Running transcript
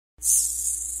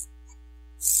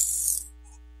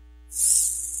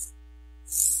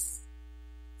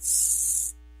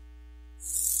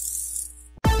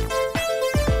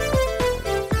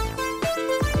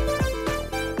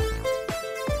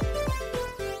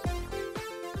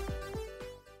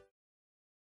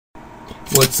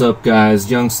What's up guys,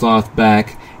 Young Sloth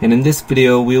back, and in this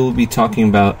video we will be talking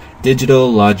about digital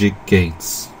logic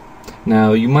gates.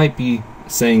 Now you might be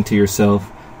saying to yourself,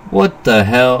 what the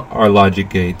hell are logic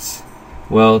gates?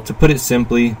 Well, to put it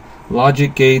simply,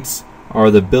 logic gates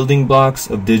are the building blocks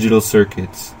of digital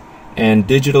circuits, and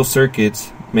digital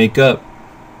circuits make up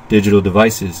digital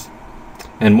devices.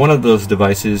 And one of those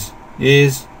devices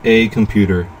is a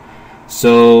computer.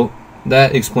 So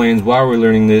that explains why we're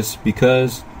learning this,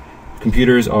 because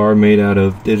computers are made out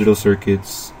of digital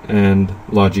circuits and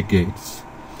logic gates.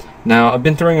 Now, I've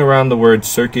been throwing around the word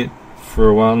circuit for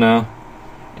a while now,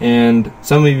 and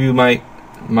some of you might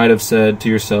have said to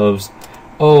yourselves,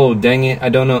 oh dang it, I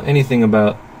don't know anything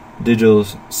about digital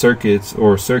circuits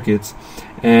or circuits.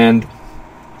 And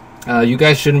you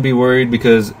guys shouldn't be worried,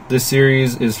 because this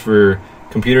series is for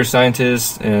computer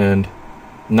scientists and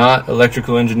not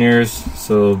electrical engineers.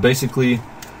 So basically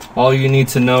all you need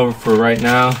to know for right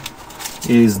now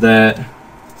is that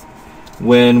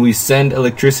when we send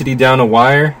electricity down a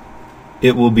wire,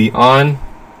 it will be on,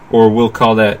 or we'll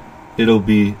call that, it'll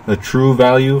be a true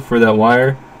value for that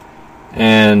wire,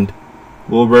 and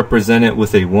we'll represent it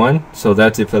with a 1. So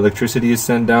that's if electricity is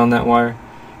sent down that wire.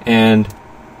 And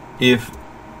if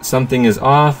something is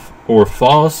off or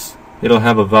false, it'll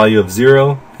have a value of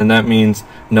 0, and that means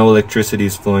no electricity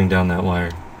is flowing down that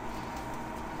wire.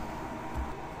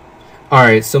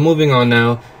 Alright, so moving on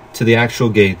now to the actual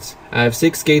gates. I have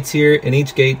 6 gates here, and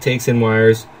each gate takes in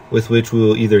wires with which we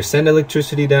will either send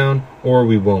electricity down or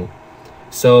we won't.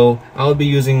 So I'll be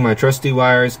using my trusty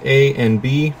wires A and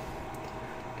B,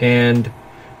 and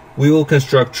we will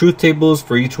construct truth tables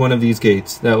for each one of these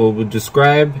gates that will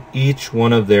describe each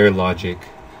one of their logic.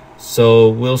 So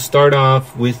we'll start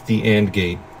off with the AND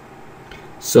gate.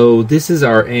 So this is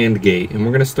our AND gate, and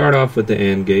we're going to start off with the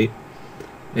AND gate,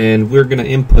 and we're going to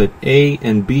input A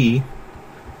and B,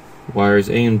 wires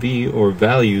A and B, or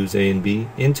values A and B,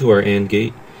 into our AND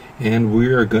gate, and we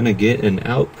are going to get an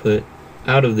output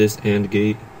out of this AND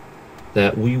gate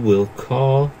that we will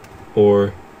call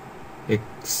or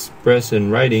express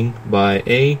in writing by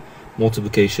a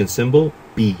multiplication symbol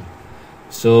B.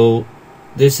 So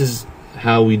this is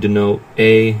how we denote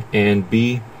A and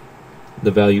B,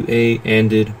 the value A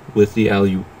ANDed with the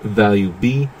value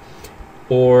B,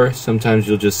 or sometimes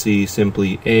you'll just see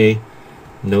simply A,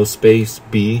 no space,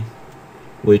 B,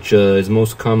 which is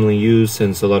most commonly used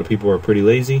since a lot of people are pretty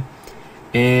lazy.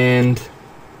 And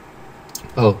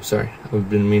oh, sorry, I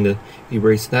didn't mean to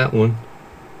erase that one.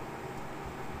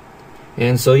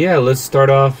 And so yeah, let's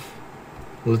start off.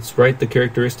 Let's write the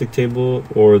characteristic table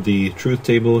or the truth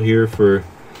table here for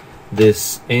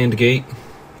this AND gate,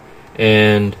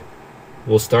 and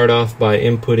we'll start off by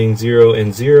inputting 0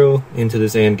 and 0 into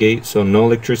this AND gate, so no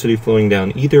electricity flowing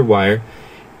down either wire.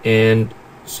 And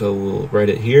so we'll write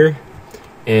it here,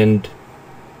 and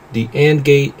the AND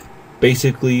gate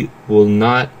basically will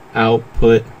not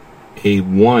output a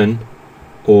 1,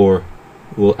 or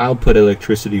will output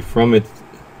electricity from its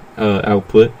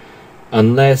output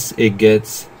unless it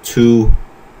gets 2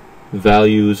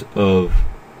 values of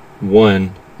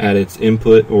 1 at its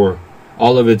input, or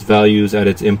all of its values at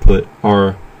its input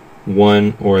are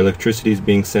 1, or electricity is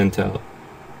being sent out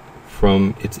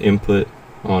from its input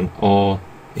on all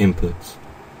inputs.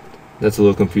 That's a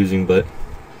little confusing, but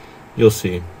you'll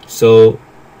see. So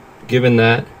given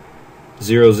that,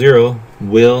 0, 0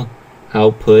 will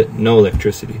output no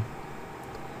electricity,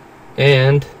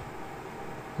 and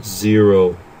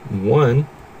 0, 1,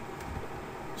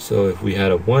 so if we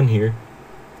had a 1 here,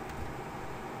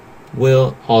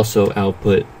 will also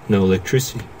output no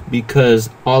electricity, because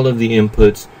all of the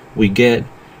inputs we get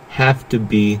have to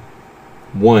be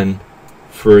 1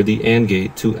 for the AND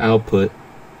gate to output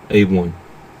a 1.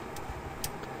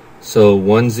 So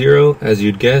 1, 0, as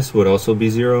you'd guess, would also be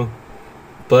 0,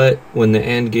 but when the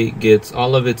AND gate gets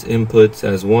all of its inputs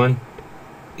as 1,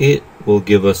 it will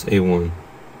give us a 1.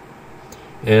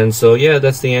 And so yeah,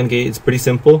 that's the AND gate. It's pretty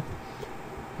simple.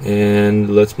 And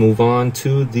let's move on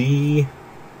to the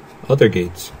other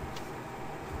gates.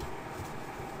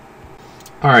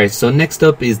 Alright, so next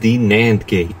up is the NAND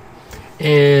gate.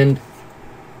 And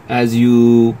as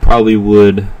you probably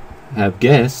would have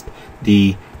guessed,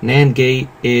 the NAND gate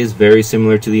is very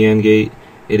similar to the AND gate.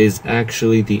 It is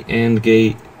actually the AND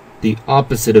gate, the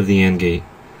opposite of the AND gate.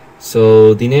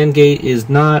 So the NAND gate is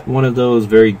not one of those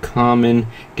very common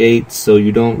gates, so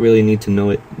you don't really need to know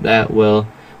it that well.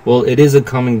 Well, it is a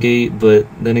common gate, but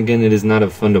then again, it is not a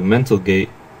fundamental gate.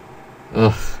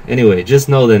 Anyway, just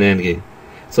know the NAND gate.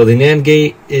 So the NAND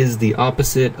gate is the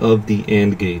opposite of the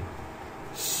AND gate.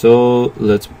 So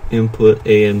let's input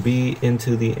A and B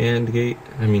into the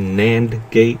NAND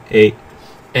gate A,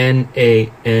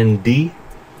 NAND,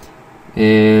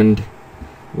 and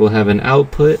we'll have an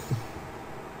output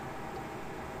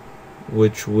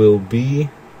which will be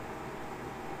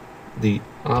the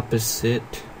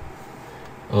opposite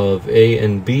of A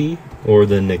and B, or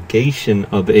the negation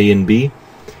of A and B.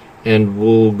 And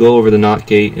we'll go over the NOT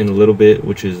gate in a little bit,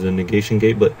 which is the negation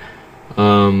gate, but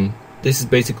this is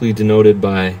basically denoted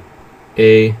by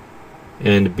A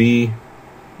and B,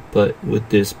 but with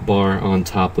this bar on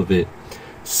top of it.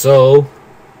 So,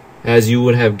 as you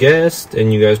would have guessed,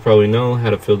 and you guys probably know how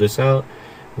to fill this out,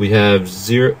 we have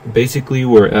 0, basically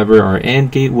wherever our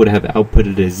AND gate would have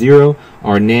outputted a 0,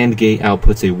 our NAND gate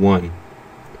outputs a 1.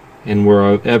 And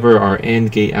wherever our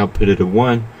AND gate outputted a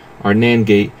 1, our NAND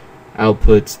gate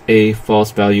outputs a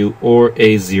false value or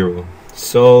a 0.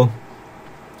 So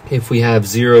if we have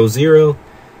 0, 0,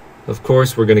 of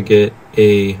course we're going to get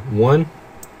a 1.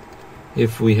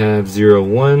 If we have 0,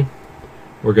 1,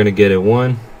 we're going to get a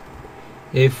 1.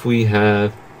 If we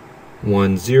have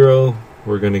 1, 0,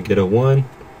 we're going to get a 1.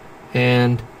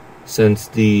 And since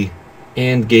the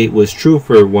AND gate was true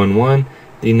for 1, 1,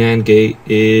 the NAND gate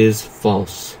is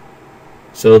false.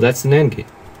 So that's the NAND gate.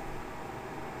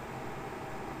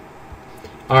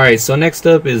 Alright, so next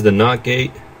up is the NOT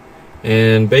gate.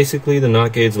 And basically the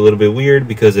NOT gate is a little bit weird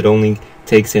because it only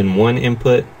takes in one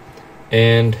input,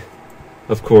 and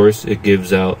of course it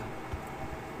gives out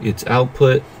its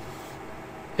output,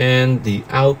 and the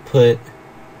output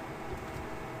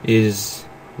is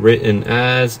written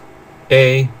as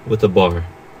A with a bar.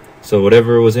 So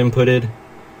whatever was inputted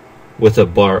with a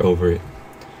bar over it.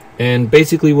 And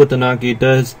basically what the NOT gate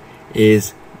does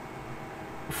is,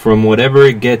 from whatever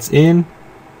it gets in,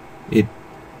 it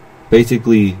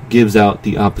basically gives out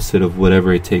the opposite of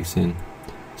whatever it takes in.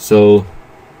 So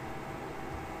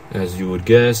as you would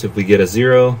guess, if we get a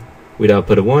 0, we'd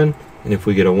output a 1, and if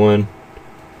we get a 1,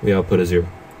 we output a 0.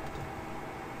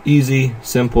 Easy,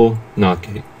 simple NOT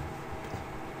gate.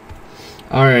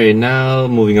 Alright, now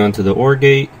moving on to the OR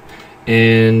gate.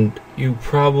 And you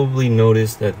probably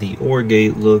noticed that the OR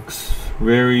gate looks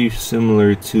very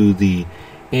similar to the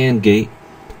AND gate,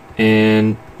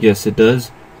 and yes it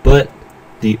does, but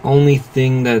the only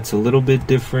thing that's a little bit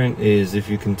different is, if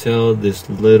you can tell, this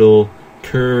little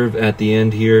curve at the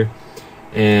end here.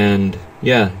 And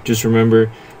yeah, just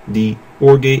remember the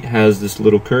OR gate has this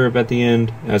little curve at the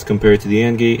end as compared to the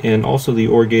AND gate, and also the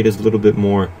OR gate is a little bit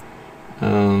more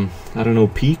I don't know,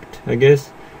 peaked, I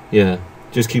guess. Yeah,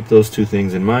 just keep those two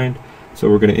things in mind. So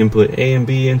we're going to input A and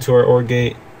B into our OR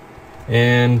gate,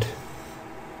 and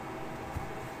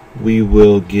we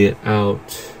will get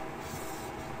out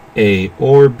A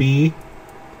or B,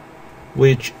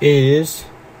 which is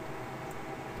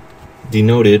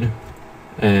denoted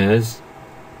as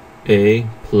A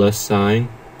plus sign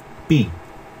B,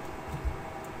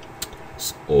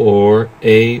 or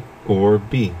A or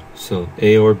B. So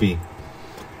A or B.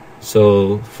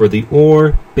 So for the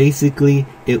OR, basically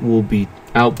it will be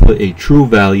output a true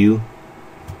value.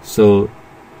 So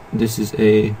this is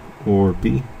A or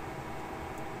B.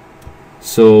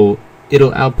 So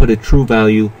it'll output a true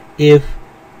value if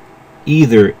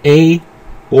either A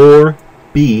or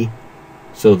B,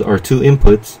 so our two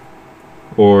inputs,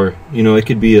 or it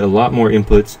could be a lot more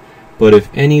inputs, but if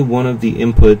any one of the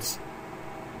inputs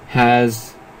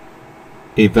has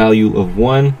a value of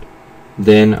 1,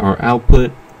 then our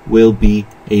output will be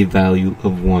a value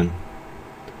of 1.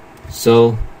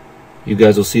 So you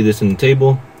guys will see this in the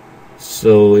table.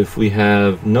 So if we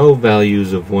have no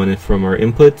values of 1 from our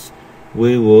inputs,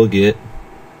 we will get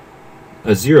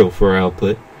a 0 for our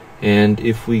output. And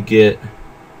if we get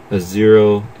a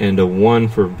 0 and a 1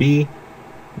 for B,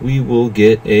 we will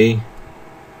get a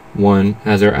 1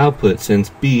 as our output, since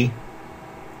B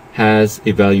has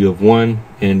a value of 1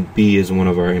 and B is one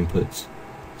of our inputs.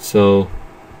 So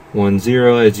 1,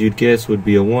 0, as you'd guess, would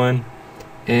be a 1,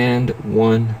 and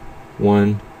 1,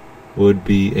 1 would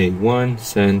be a 1,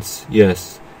 since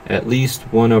yes, at least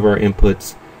one of our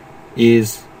inputs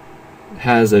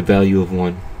has a value of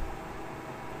 1.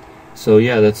 So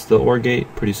yeah, that's the OR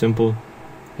gate, pretty simple,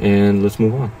 and let's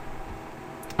move on.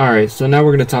 Alright, so now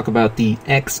we're going to talk about the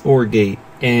XOR gate,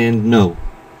 and no,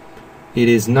 it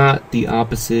is not the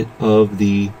opposite of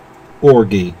the OR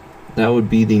gate. That would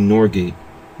be the NOR gate.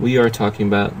 We are talking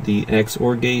about the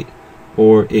XOR gate,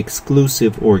 or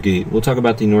exclusive OR gate. We'll talk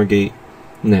about the NOR gate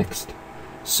next.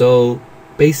 So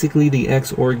basically the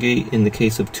XOR gate, in the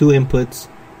case of two inputs,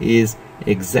 is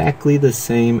exactly the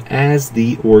same as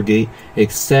the OR gate,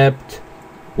 except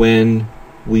when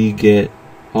we get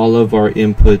all of our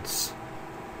inputs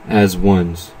as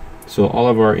ones. So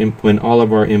when all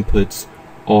of our inputs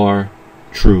are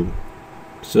true.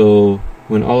 So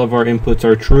when all of our inputs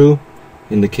are true,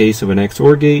 in the case of an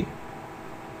XOR gate,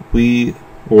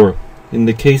 in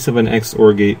the case of an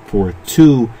XOR gate for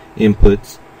 2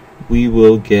 inputs, we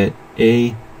will get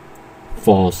a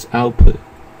false output.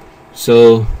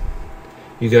 So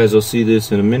you guys will see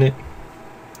this in a minute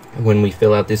when we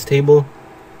fill out this table,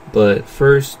 but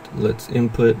first let's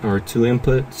input our 2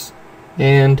 inputs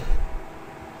and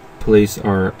place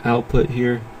our output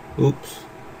here. Oops,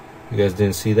 you guys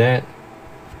didn't see that.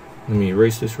 Let me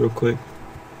erase this real quick.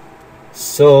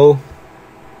 So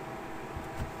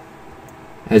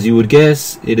as you would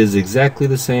guess, it is exactly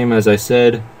the same as I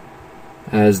said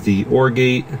as the OR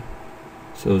gate.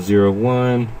 So 0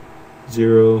 1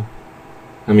 0,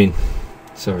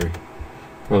 sorry,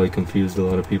 probably confused a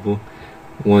lot of people.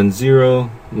 1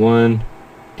 0 1,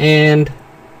 and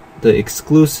the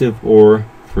exclusive OR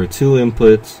for 2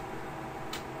 inputs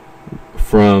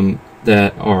from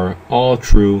that are all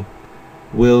true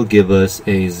will give us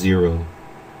a 0.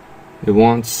 It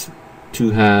wants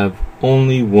to have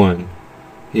only 1.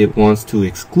 It wants to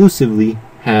exclusively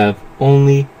have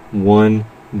only 1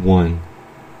 1,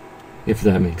 if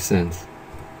that makes sense.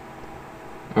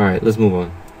 Alright, let's move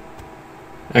on.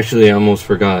 Actually, I almost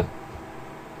forgot.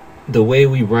 The way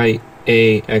we write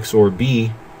A XOR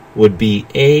B would be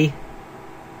A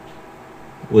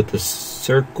with the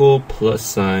circle plus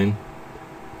sign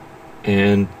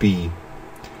and B.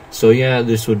 So yeah,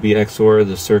 this would be XOR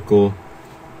the circle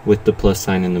with the plus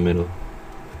sign in the middle.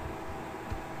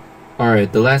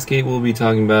 Alright, the last gate we'll be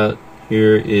talking about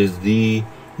here is the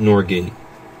NOR gate.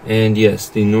 And yes,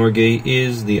 the NOR gate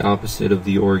is the opposite of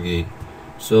the OR gate.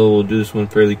 So we'll do this one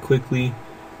fairly quickly.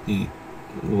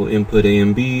 We'll input A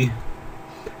and B,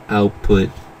 output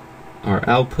our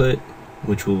output,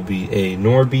 which will be A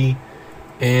NOR B,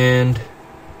 and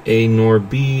A NOR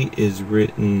B is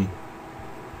written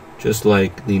just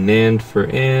like the NAND for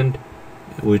AND,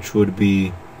 which would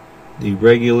be the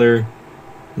regular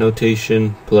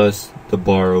notation plus the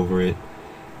bar over it,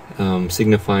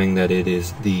 signifying that it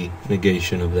is the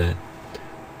negation of that.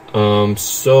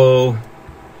 So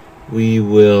we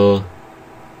will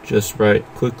just write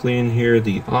quickly in here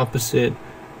the opposite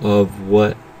of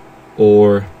what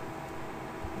OR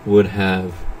would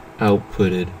have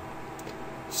outputted.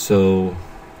 So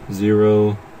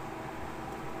 0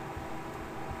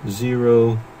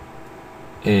 0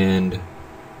 and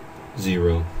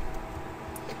 0.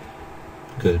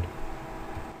 Good.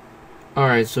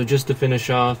 Alright, so just to finish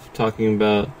off talking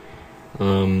about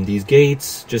these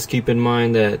gates, just keep in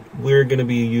mind that we're going to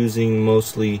be using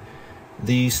mostly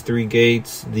these 3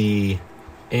 gates: the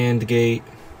AND gate,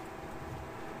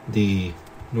 the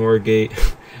NOR gate,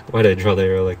 why did I draw the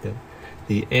arrow like that?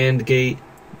 The AND gate,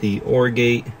 the OR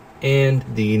gate, and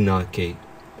the NOT gate,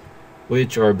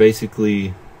 which are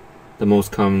basically the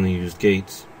most commonly used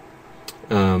gates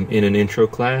in an intro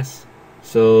class.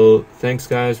 So thanks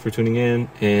guys for tuning in,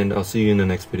 and I'll see you in the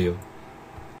next video.